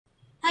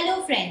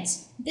Hello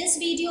friends, this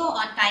video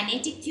on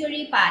Kinetic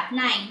Theory Part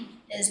 9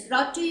 is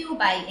brought to you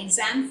by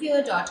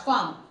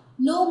examfear.com.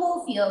 No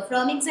more fear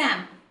from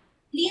exam.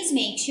 Please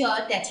make sure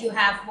that you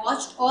have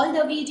watched all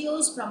the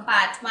videos from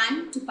Part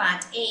 1 to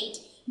Part 8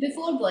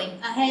 before going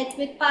ahead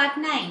with Part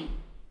 9.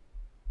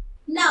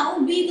 Now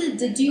we will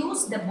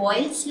deduce the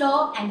Boyle's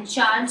law and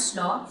Charles'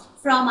 law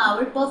from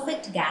our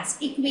perfect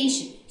gas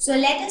equation. So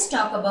let us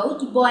talk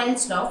about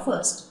Boyle's law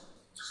first.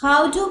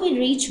 How do we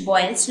reach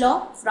Boyle's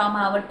law from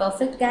our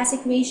perfect gas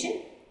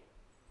equation?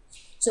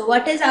 So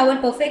what is our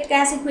perfect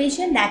gas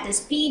equation? That is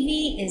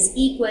PV is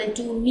equal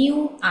to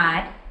mu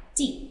R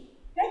T.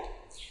 Right?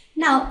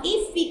 Now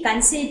if we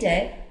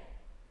consider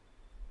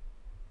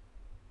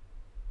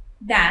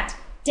that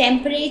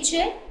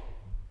temperature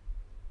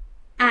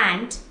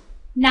and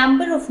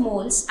number of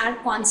moles are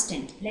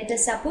constant. Let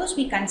us suppose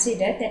we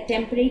consider that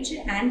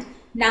temperature and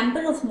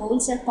number of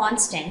moles are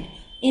constant.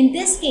 In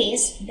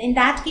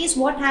that case,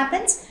 what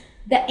happens?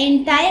 The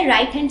entire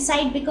right hand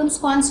side becomes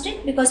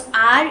constant because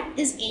R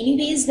is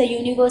anyways the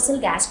universal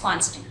gas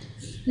constant.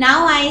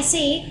 Now I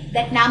say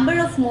that number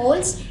of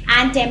moles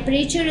and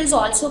temperature is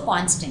also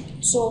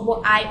constant.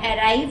 So I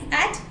arrive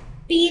at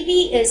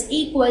PV is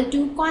equal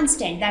to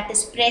constant, that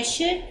is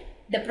pressure,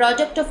 the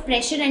product of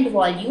pressure and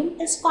volume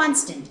is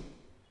constant.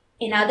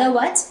 In other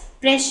words,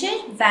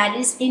 pressure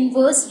varies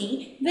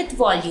inversely with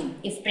volume.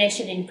 If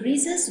pressure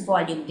increases,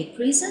 volume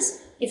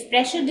decreases. If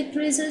pressure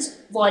decreases,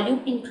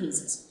 volume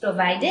increases,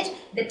 provided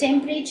the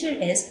temperature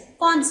is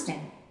constant.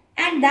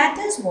 And that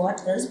is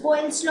what is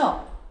Boyle's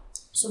law.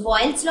 So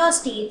Boyle's law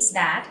states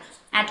that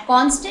at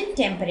constant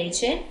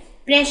temperature,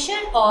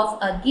 pressure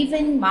of a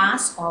given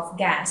mass of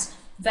gas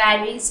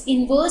varies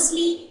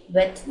inversely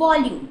with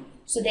volume.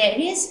 So there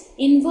is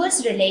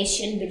inverse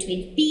relation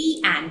between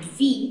P and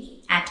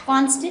V at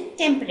constant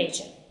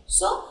temperature.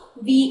 So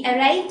we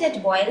arrived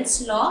at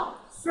Boyle's law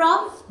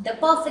from the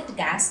perfect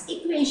gas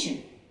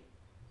equation.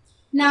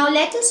 Now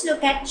let us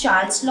look at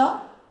Charles'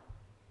 law.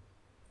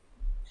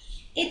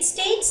 It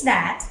states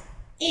that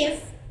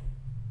if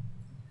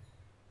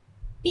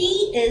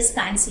P is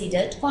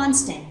considered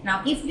constant.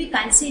 Now if we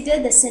consider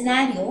the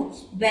scenario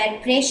where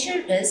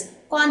pressure is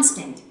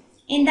constant,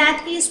 in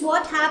that case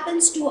what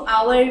happens to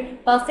our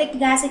perfect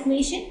gas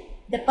equation?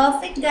 The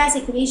perfect gas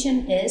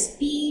equation is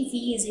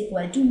PV is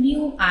equal to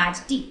mu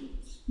RT.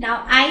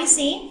 Now I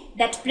say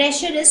that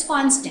pressure is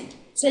constant.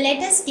 So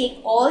let us take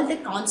all the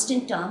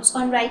constant terms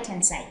on right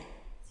hand side.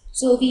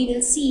 So we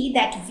will see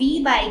that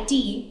V by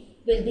T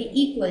will be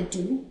equal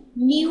to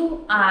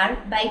mu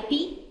R by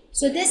P.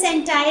 So this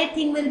entire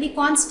thing will be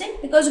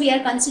constant because we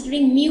are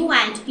considering mu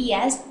and P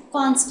as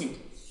constant.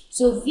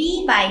 So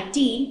V by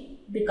T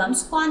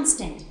becomes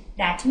constant.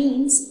 That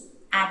means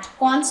at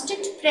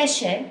constant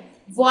pressure,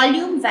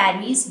 volume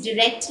varies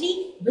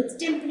directly with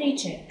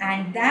temperature,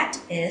 and that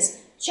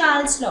is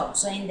Charles' law.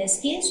 So in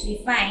this case,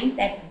 we find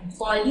that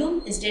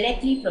volume is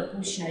directly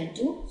proportional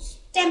to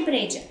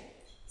temperature.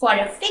 For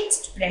a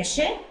fixed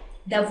pressure,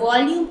 the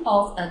volume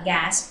of a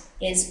gas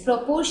is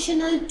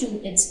proportional to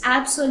its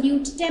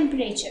absolute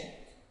temperature.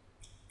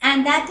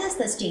 And that is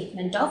the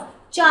statement of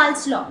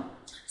Charles' law.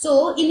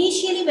 So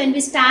initially when we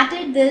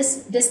started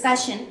this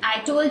discussion,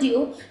 I told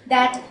you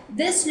that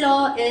this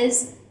law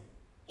is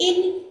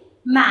in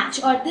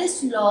match, or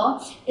this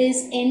law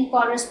is in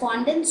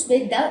correspondence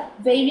with the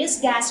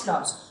various gas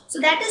laws. So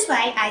that is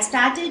why I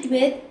started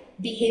with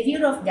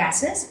behavior of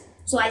gases.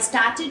 So I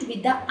started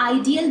with the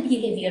ideal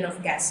behavior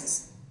of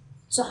gases.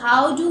 So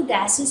how do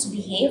gases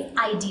behave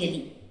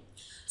ideally?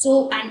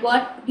 So, and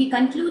what we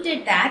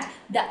concluded that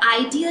the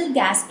ideal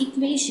gas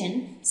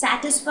equation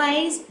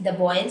satisfies the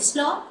Boyle's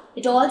law.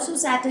 It also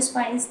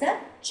satisfies the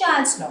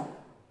Charles' law.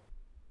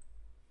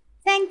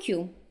 Thank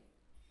you.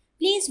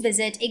 Please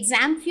visit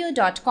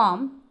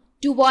examfear.com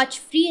to watch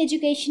free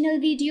educational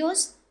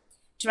videos,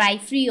 try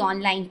free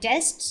online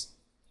tests,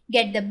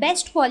 get the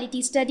best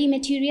quality study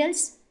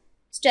materials,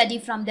 study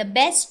from the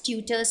best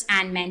tutors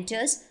and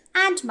mentors,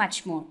 and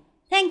much more.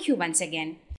 Thank you once again.